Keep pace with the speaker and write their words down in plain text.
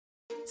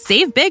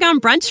Save big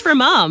on brunch for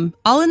mom,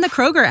 all in the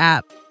Kroger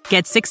app.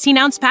 Get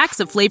 16-ounce packs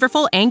of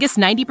flavorful Angus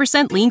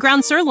 90% lean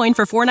ground sirloin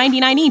for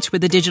 $4.99 each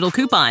with a digital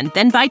coupon.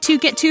 Then buy 2,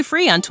 get 2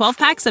 free on 12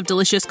 packs of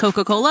delicious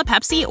Coca-Cola,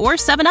 Pepsi, or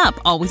 7-Up,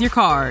 all with your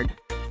card.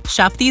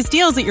 Shop these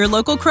deals at your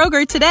local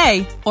Kroger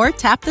today, or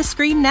tap the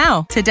screen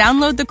now to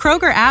download the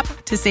Kroger app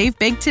to save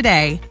big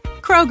today.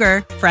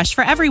 Kroger, fresh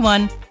for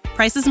everyone.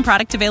 Prices and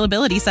product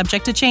availability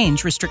subject to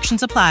change.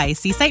 Restrictions apply.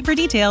 See site for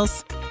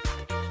details.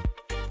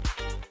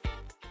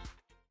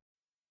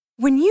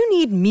 When you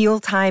need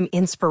mealtime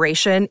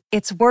inspiration,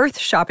 it's worth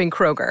shopping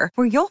Kroger,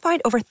 where you'll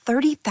find over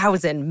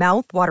 30,000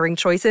 mouth-watering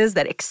choices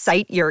that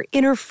excite your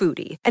inner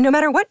foodie. And no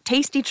matter what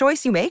tasty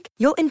choice you make,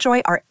 you'll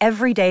enjoy our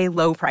everyday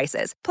low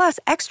prices, plus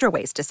extra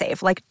ways to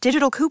save, like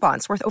digital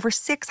coupons worth over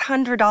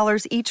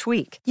 $600 each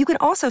week. You can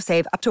also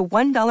save up to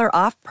 $1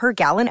 off per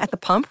gallon at the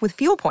pump with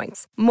fuel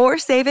points. More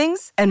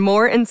savings and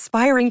more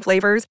inspiring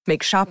flavors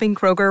make shopping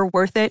Kroger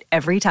worth it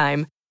every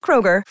time.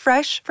 Kroger,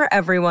 fresh for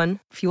everyone.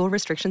 Fuel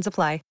restrictions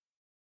apply.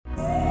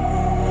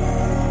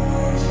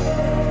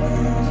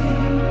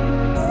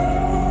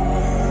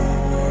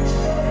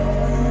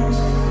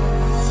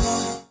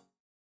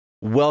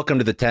 Welcome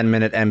to the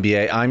 10-Minute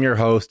MBA. I'm your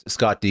host,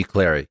 Scott D.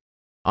 Clary.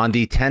 On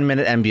the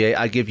 10-Minute MBA,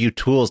 I give you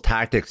tools,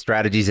 tactics,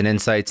 strategies, and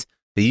insights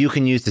that you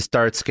can use to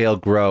start, scale,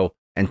 grow,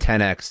 and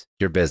 10x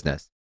your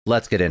business.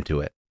 Let's get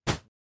into it.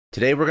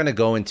 Today, we're going to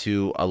go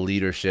into a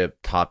leadership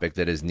topic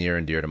that is near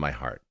and dear to my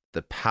heart,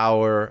 the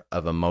power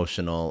of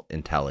emotional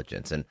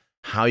intelligence and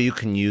how you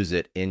can use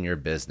it in your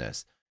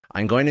business.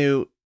 I'm going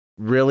to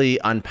really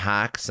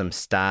unpack some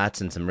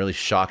stats and some really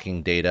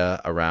shocking data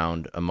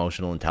around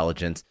emotional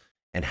intelligence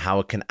and how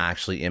it can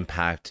actually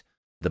impact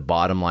the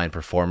bottom line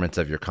performance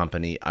of your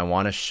company. I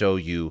want to show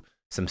you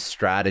some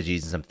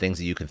strategies and some things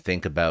that you can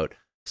think about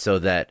so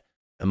that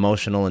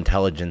emotional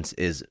intelligence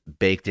is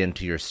baked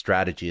into your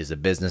strategy as a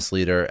business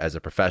leader, as a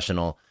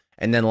professional.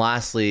 And then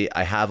lastly,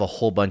 I have a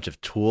whole bunch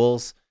of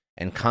tools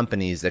and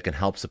companies that can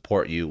help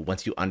support you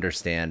once you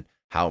understand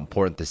how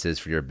important this is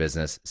for your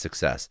business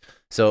success.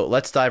 So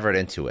let's dive right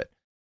into it.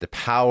 The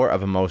power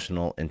of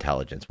emotional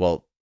intelligence.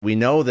 Well, we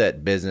know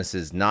that business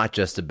is not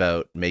just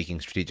about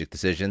making strategic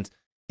decisions.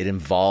 It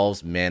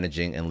involves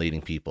managing and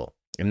leading people.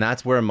 And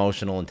that's where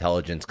emotional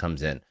intelligence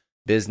comes in.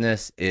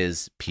 Business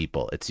is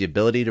people. It's the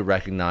ability to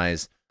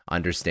recognize,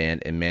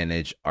 understand, and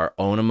manage our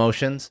own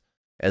emotions,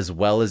 as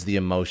well as the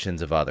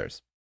emotions of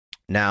others.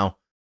 Now,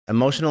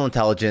 emotional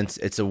intelligence,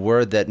 it's a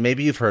word that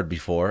maybe you've heard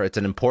before. It's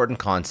an important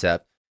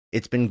concept.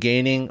 It's been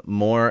gaining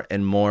more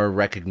and more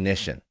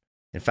recognition.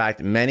 In fact,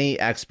 many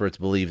experts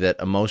believe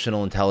that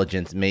emotional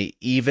intelligence may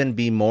even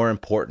be more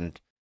important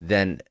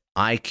than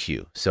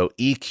IQ. So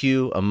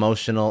EQ,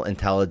 emotional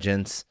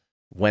intelligence,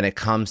 when it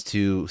comes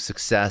to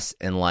success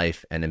in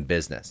life and in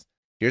business.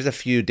 Here's a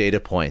few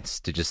data points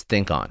to just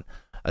think on.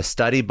 A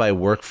study by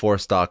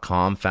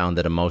workforce.com found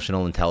that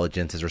emotional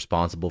intelligence is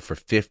responsible for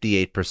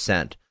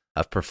 58%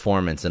 of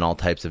performance in all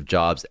types of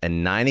jobs,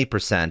 and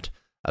 90%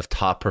 of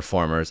top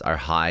performers are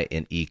high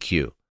in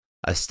EQ.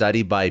 A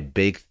study by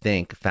Big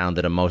Think found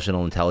that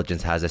emotional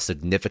intelligence has a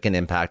significant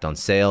impact on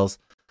sales,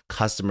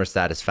 customer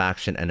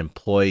satisfaction, and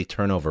employee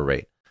turnover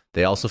rate.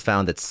 They also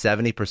found that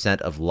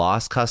 70% of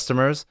lost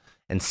customers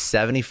and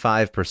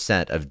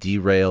 75% of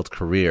derailed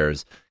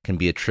careers can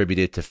be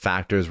attributed to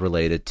factors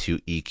related to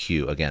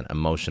EQ, again,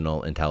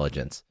 emotional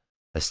intelligence.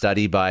 A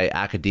study by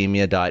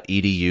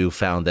academia.edu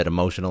found that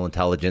emotional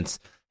intelligence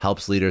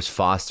helps leaders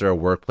foster a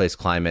workplace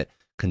climate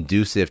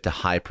conducive to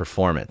high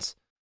performance.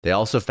 They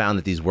also found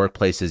that these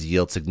workplaces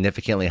yield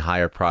significantly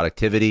higher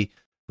productivity,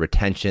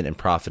 retention, and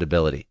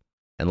profitability.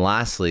 And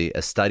lastly,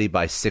 a study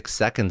by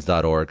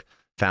 6seconds.org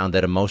found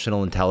that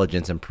emotional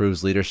intelligence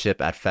improves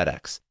leadership at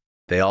FedEx.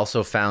 They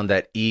also found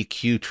that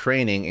EQ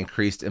training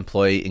increased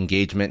employee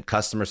engagement,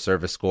 customer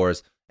service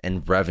scores,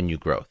 and revenue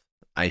growth.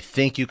 I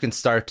think you can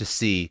start to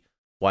see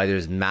why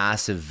there's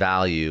massive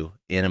value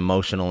in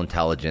emotional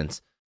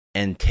intelligence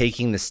and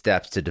taking the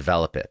steps to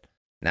develop it.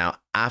 Now,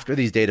 after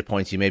these data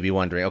points, you may be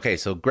wondering, okay,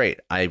 so great,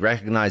 I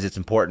recognize it's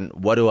important.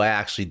 What do I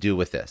actually do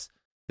with this?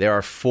 There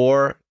are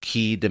 4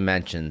 key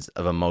dimensions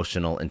of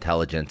emotional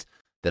intelligence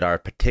that are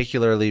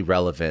particularly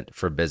relevant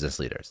for business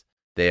leaders.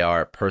 They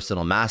are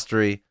personal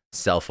mastery,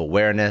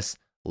 self-awareness,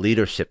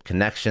 leadership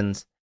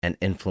connections, and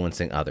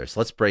influencing others.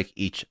 Let's break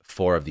each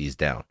 4 of these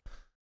down.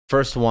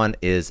 First one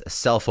is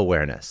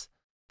self-awareness.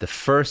 The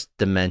first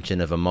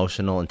dimension of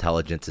emotional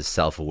intelligence is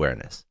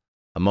self-awareness.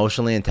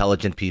 Emotionally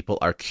intelligent people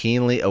are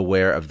keenly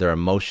aware of their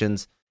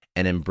emotions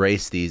and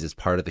embrace these as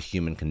part of the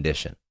human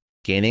condition.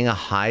 Gaining a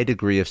high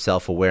degree of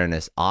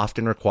self-awareness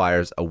often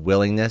requires a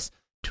willingness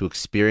to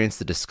experience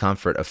the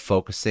discomfort of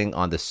focusing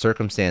on the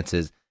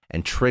circumstances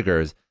and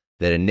triggers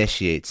that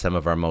initiate some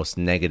of our most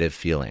negative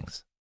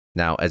feelings.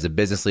 Now, as a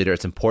business leader,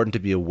 it's important to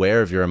be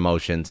aware of your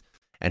emotions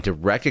and to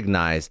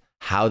recognize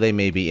how they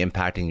may be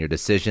impacting your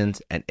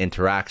decisions and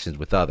interactions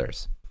with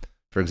others.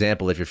 For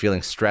example, if you're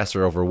feeling stressed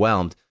or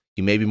overwhelmed,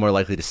 you may be more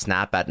likely to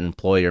snap at an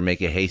employee or make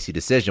a hasty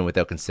decision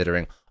without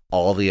considering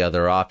all the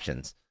other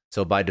options.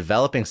 So by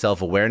developing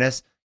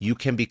self-awareness, you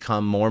can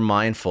become more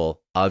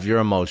mindful of your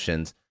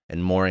emotions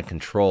and more in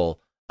control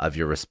of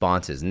your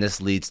responses. And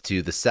this leads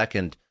to the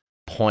second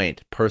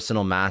point,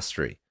 personal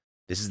mastery.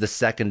 This is the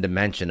second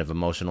dimension of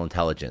emotional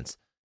intelligence.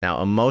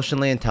 Now,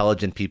 emotionally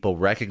intelligent people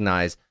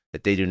recognize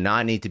that they do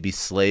not need to be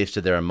slaves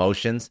to their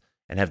emotions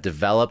and have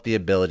developed the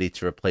ability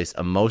to replace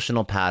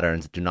emotional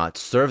patterns that do not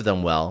serve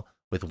them well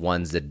with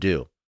ones that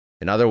do.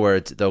 In other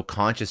words, though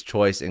conscious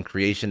choice and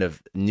creation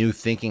of new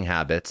thinking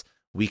habits,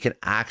 we can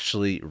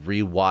actually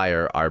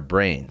rewire our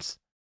brains.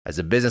 As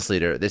a business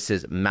leader, this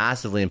is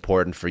massively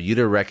important for you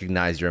to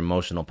recognize your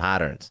emotional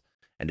patterns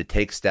and to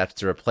take steps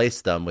to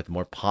replace them with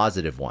more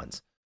positive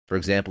ones. For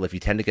example, if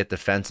you tend to get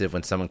defensive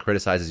when someone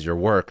criticizes your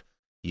work,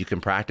 you can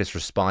practice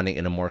responding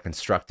in a more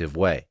constructive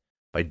way.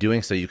 By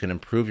doing so, you can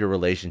improve your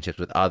relationships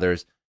with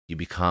others. You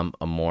become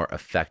a more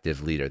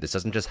effective leader. This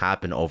doesn't just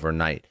happen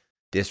overnight.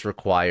 This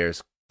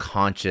requires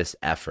conscious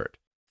effort.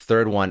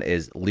 Third one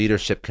is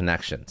leadership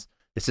connections.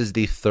 This is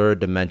the third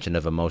dimension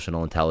of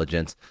emotional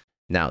intelligence.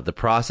 Now, the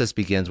process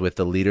begins with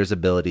the leader's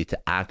ability to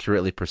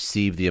accurately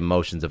perceive the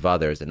emotions of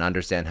others and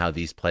understand how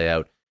these play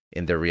out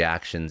in their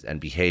reactions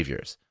and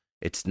behaviors.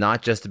 It's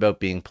not just about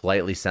being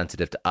politely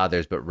sensitive to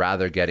others, but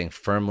rather getting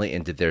firmly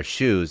into their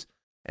shoes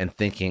and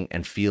thinking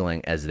and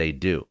feeling as they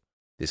do.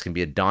 This can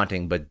be a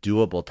daunting but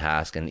doable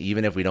task, and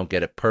even if we don't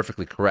get it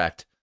perfectly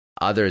correct,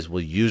 others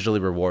will usually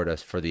reward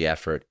us for the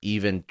effort.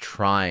 Even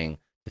trying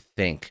to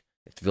think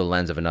through the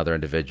lens of another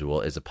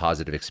individual is a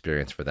positive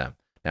experience for them.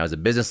 Now, as a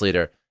business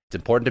leader, it's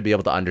important to be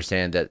able to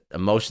understand that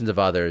emotions of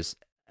others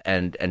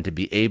and to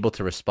be able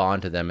to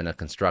respond to them in a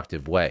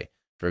constructive way.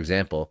 For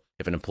example,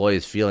 if an employee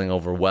is feeling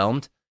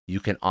overwhelmed, you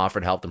can offer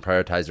to help them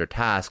prioritize their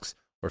tasks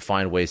or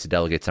find ways to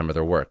delegate some of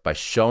their work. By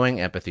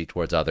showing empathy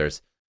towards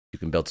others, you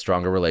can build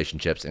stronger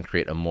relationships and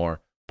create a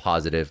more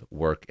positive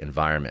work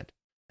environment.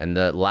 And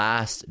the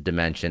last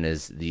dimension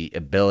is the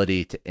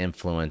ability to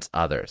influence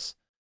others.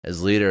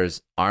 As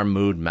leaders, our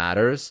mood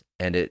matters,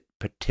 and it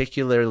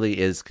particularly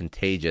is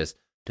contagious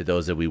to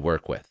those that we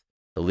work with.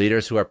 The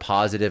leaders who are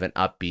positive and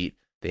upbeat,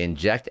 they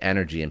inject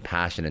energy and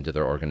passion into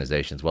their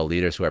organizations, while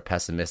leaders who are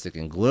pessimistic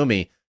and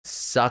gloomy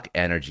suck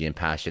energy and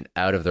passion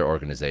out of their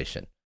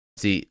organization.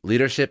 See,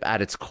 leadership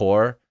at its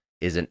core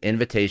is an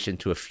invitation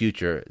to a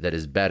future that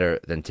is better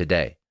than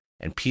today.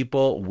 And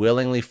people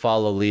willingly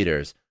follow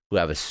leaders who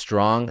have a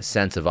strong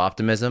sense of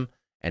optimism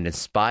and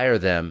inspire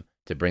them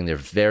to bring their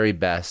very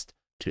best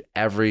to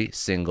every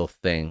single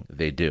thing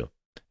they do.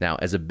 Now,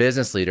 as a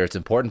business leader, it's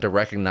important to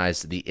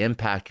recognize the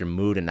impact your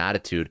mood and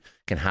attitude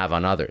can have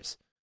on others.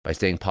 By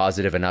staying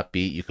positive and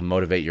upbeat, you can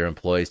motivate your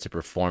employees to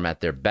perform at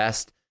their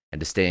best and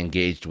to stay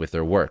engaged with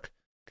their work.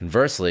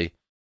 Conversely,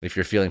 if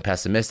you're feeling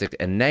pessimistic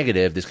and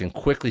negative, this can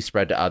quickly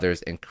spread to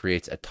others and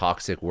creates a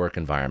toxic work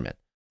environment.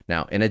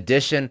 Now, in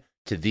addition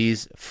to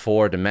these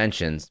four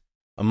dimensions,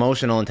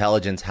 emotional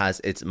intelligence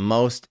has its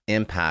most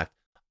impact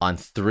on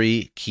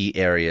three key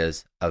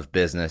areas of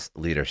business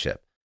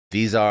leadership.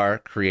 These are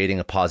creating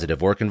a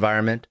positive work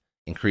environment,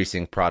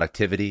 increasing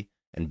productivity,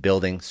 and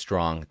building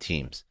strong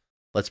teams.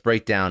 Let's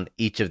break down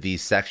each of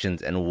these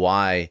sections and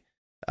why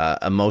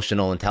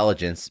emotional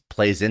intelligence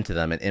plays into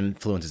them and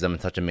influences them in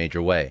such a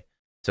major way.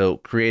 So,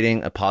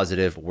 creating a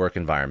positive work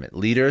environment.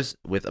 Leaders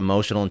with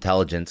emotional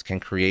intelligence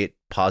can create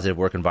positive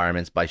work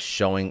environments by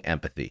showing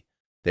empathy.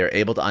 They're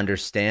able to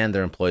understand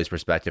their employees'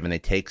 perspective and they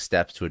take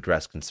steps to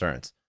address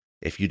concerns.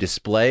 If you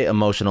display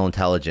emotional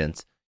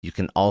intelligence, you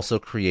can also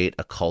create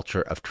a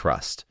culture of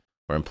trust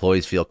where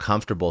employees feel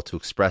comfortable to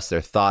express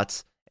their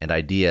thoughts and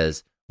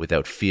ideas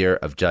without fear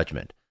of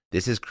judgment.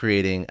 This is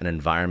creating an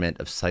environment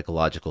of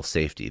psychological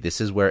safety. This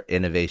is where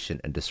innovation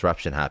and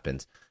disruption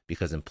happens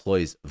because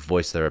employees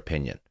voice their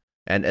opinion,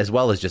 and as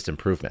well as just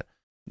improvement.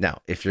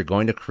 Now, if you're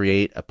going to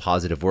create a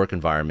positive work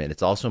environment,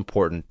 it's also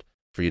important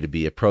for you to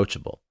be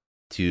approachable,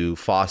 to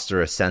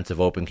foster a sense of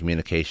open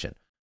communication.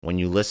 When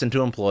you listen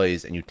to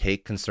employees and you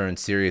take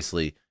concerns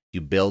seriously,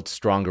 you build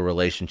stronger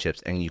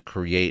relationships and you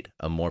create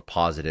a more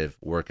positive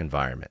work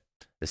environment.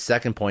 The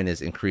second point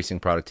is increasing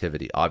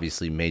productivity,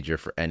 obviously major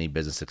for any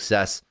business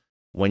success.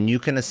 When you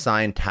can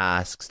assign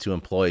tasks to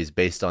employees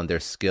based on their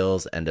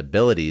skills and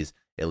abilities,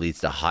 it leads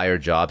to higher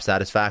job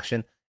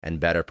satisfaction and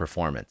better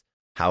performance.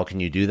 How can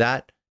you do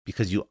that?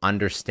 Because you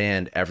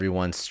understand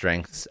everyone's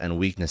strengths and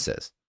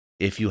weaknesses.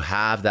 If you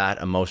have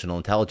that emotional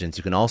intelligence,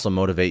 you can also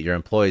motivate your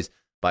employees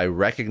by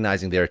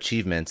recognizing their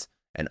achievements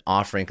and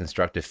offering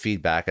constructive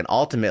feedback and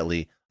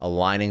ultimately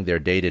aligning their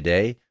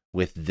day-to-day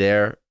with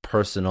their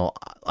personal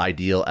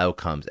ideal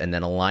outcomes and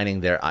then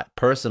aligning their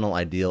personal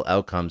ideal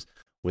outcomes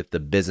with the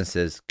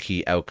business's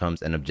key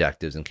outcomes and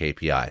objectives and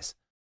KPIs.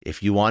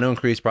 If you want to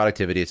increase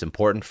productivity, it's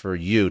important for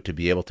you to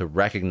be able to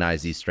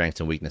recognize these strengths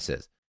and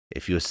weaknesses.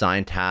 If you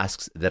assign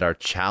tasks that are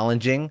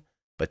challenging,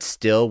 but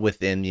still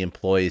within the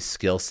employee's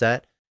skill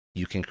set,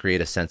 you can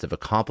create a sense of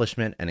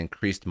accomplishment and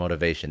increased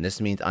motivation. This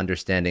means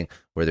understanding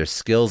where their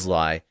skills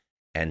lie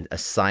and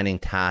assigning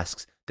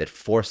tasks that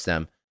force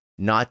them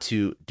not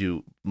to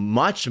do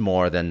much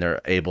more than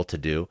they're able to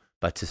do,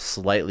 but to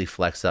slightly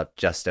flex up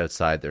just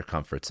outside their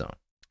comfort zone.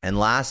 And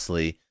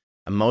lastly,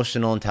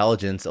 Emotional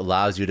intelligence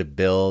allows you to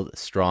build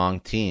strong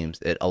teams.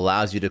 It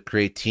allows you to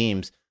create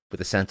teams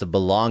with a sense of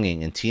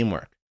belonging and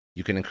teamwork.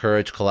 You can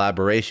encourage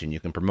collaboration. You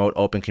can promote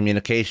open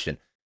communication,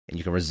 and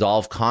you can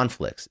resolve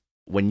conflicts.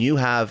 When you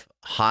have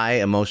high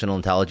emotional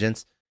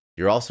intelligence,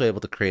 you're also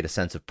able to create a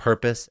sense of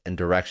purpose and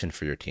direction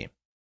for your team,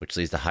 which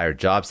leads to higher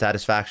job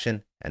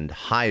satisfaction and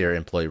higher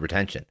employee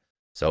retention.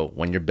 So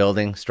when you're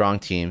building strong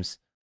teams,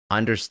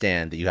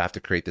 understand that you have to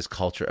create this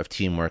culture of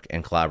teamwork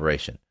and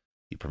collaboration.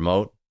 You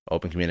promote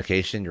open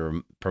communication,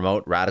 you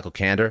promote radical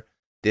candor.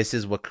 This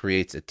is what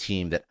creates a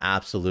team that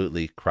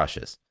absolutely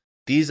crushes.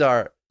 These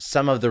are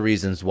some of the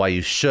reasons why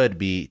you should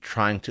be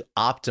trying to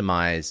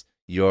optimize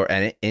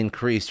and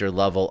increase your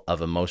level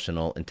of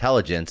emotional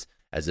intelligence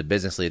as a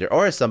business leader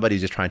or as somebody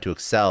who's just trying to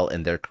excel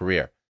in their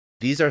career.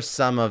 These are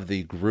some of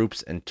the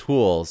groups and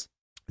tools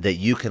that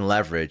you can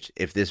leverage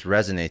if this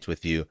resonates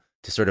with you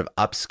to sort of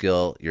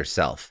upskill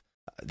yourself.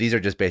 These are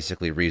just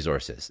basically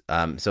resources.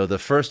 So the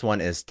first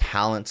one is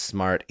Talent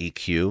Smart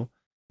EQ.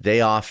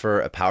 They offer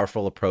a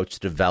powerful approach to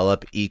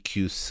develop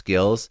EQ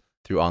skills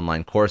through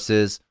online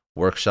courses,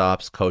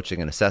 workshops,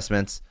 coaching, and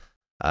assessments.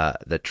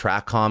 The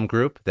TrackCom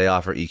group, they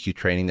offer EQ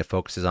training that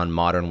focuses on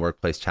modern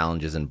workplace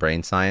challenges and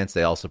brain science.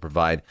 They also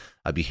provide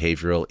a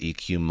behavioral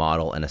EQ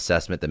model and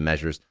assessment that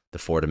measures the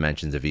 4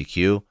 dimensions of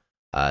EQ.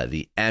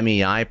 The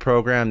MEI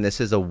program, this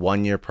is a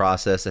 1-year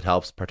process that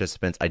helps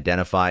participants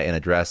identify and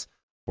address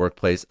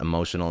workplace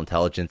emotional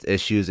intelligence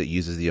issues. It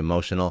uses the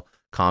Emotional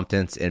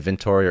Competence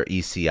Inventory, or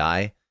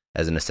ECI,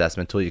 as an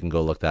assessment tool. You can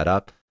go look that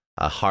up.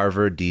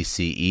 Harvard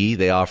DCE,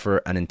 they offer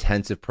an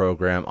intensive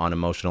program on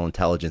emotional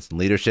intelligence and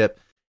leadership.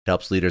 It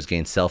helps leaders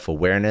gain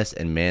self-awareness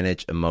and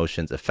manage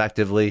emotions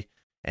effectively.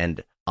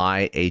 And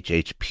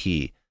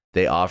IHHP,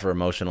 they offer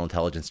emotional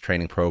intelligence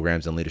training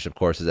programs and leadership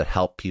courses that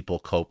help people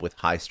cope with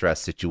high-stress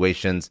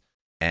situations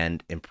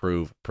and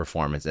improve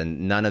performance.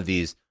 And none of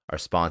these are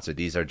sponsored.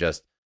 These are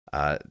just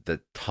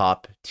the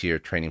top-tier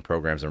training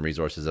programs and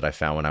resources that I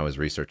found when I was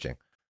researching.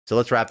 So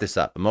let's wrap this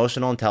up.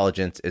 Emotional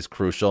intelligence is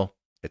crucial.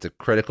 It's a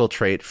critical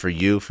trait for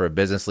you, for a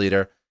business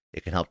leader.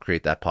 It can help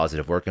create that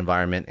positive work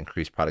environment,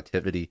 increase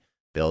productivity,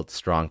 build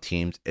strong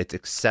teams. It's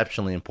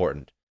exceptionally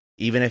important.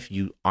 Even if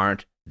you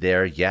aren't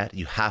there yet,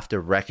 you have to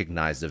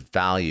recognize the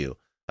value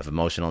of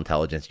emotional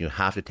intelligence. You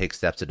have to take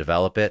steps to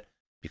develop it,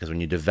 because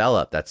when you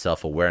develop that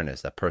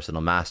self-awareness, that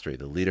personal mastery,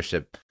 the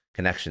leadership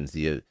connections,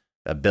 the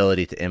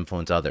ability to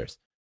influence others,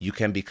 you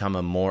can become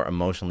a more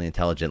emotionally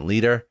intelligent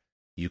leader.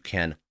 You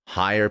can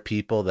hire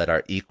people that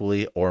are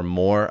equally or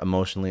more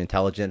emotionally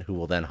intelligent, who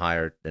will then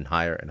hire and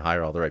hire and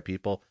hire all the right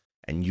people,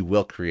 and you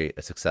will create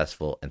a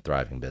successful and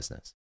thriving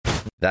business.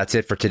 That's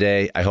it for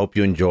today. I hope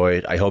you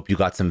enjoyed. I hope you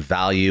got some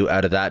value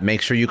out of that.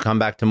 Make sure you come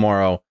back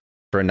tomorrow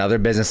for another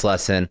business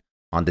lesson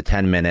on the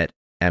 10-Minute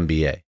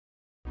MBA.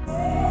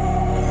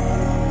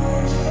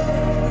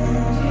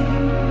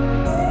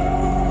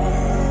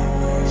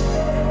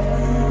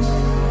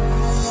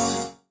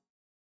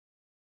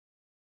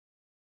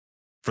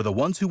 For the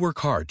ones who work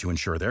hard to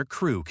ensure their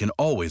crew can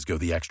always go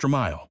the extra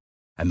mile,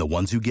 and the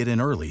ones who get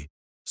in early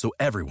so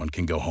everyone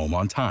can go home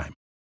on time,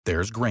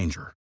 there's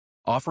Grainger,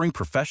 offering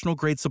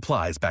professional-grade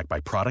supplies backed by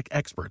product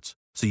experts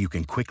so you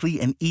can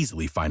quickly and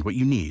easily find what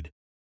you need.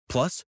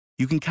 Plus,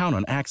 you can count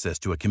on access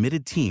to a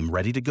committed team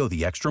ready to go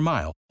the extra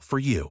mile for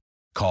you.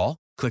 Call,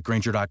 click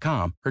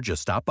Grainger.com, or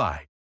just stop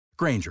by.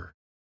 Grainger,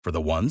 for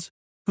the ones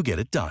who get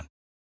it done.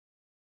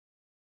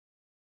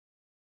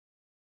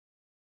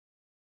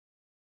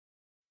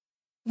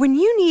 When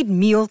you need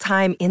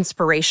mealtime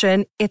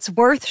inspiration, it's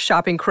worth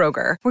shopping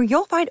Kroger, where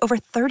you'll find over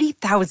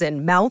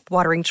 30,000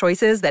 mouth-watering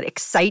choices that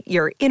excite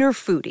your inner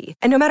foodie.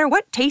 And no matter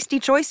what tasty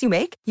choice you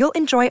make, you'll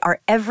enjoy our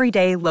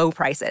everyday low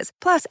prices,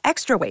 plus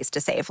extra ways to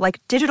save,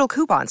 like digital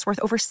coupons worth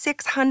over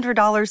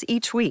 $600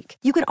 each week.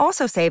 You can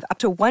also save up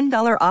to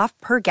 $1 off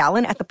per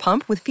gallon at the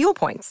pump with fuel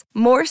points.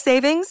 More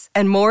savings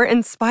and more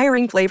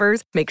inspiring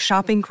flavors make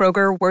shopping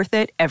Kroger worth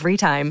it every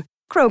time.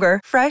 Kroger,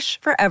 fresh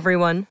for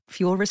everyone.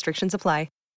 Fuel restrictions apply.